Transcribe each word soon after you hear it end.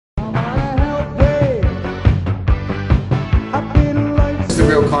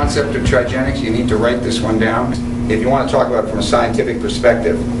concept of Trigenics, you need to write this one down. If you want to talk about it from a scientific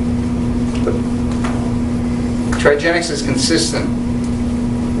perspective, Trigenics is consistent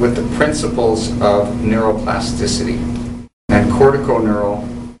with the principles of neuroplasticity and corticoneural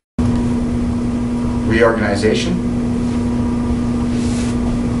reorganization,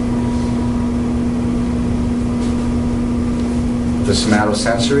 the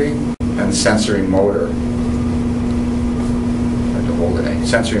somatosensory and sensory motor. I have to hold it.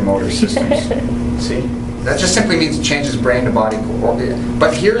 Sensory motor systems. See? That just simply means it changes brain to body.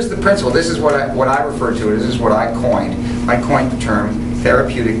 But here's the principle. This is what I refer to. This is what I coined. I coined the term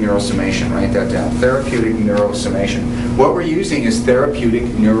therapeutic neurosummation. Write that down. Therapeutic neurosummation. What we're using is therapeutic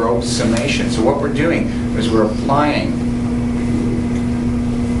neurosummation. So what we're doing is we're applying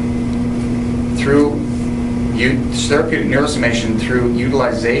through therapeutic neurosummation through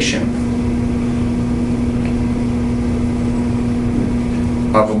utilization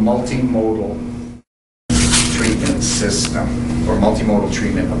of a multimodal treatment system or multimodal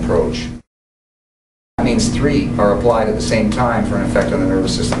treatment approach. That means 3 are applied at the same time for an effect on the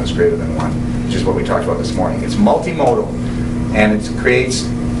nervous system that's greater than 1, which is what we talked about this morning. It's multimodal, and it creates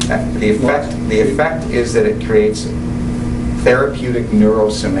the effect. The effect is that it creates therapeutic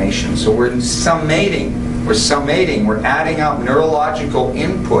neurosummation. So we're summating. We're adding up neurological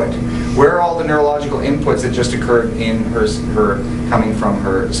input. Where are all the neurological inputs that just occurred in her coming from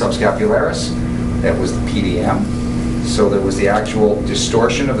her subscapularis? That was the PDM. So there was the actual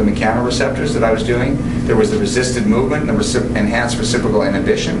distortion of the mechanoreceptors that I was doing. There was the resisted movement, the enhanced reciprocal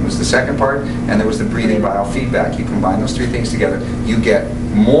inhibition was the second part, and there was the breathing biofeedback. You combine those 3 things together, you get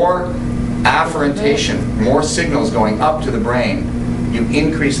more afferentation, more signals going up to the brain. You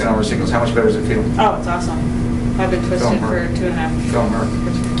increase the number of signals. How much better does it feel? Oh, it's awesome. I've been twisted for 2.5. Film her.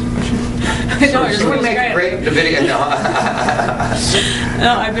 No, just wouldn't make it great. The video. No.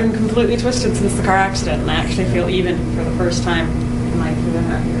 No, I've been completely twisted since the car accident, and I actually feel even for the first time in my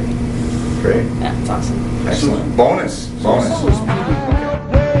 2.5 years. Great. Yeah, it's awesome. Excellent. Bonus.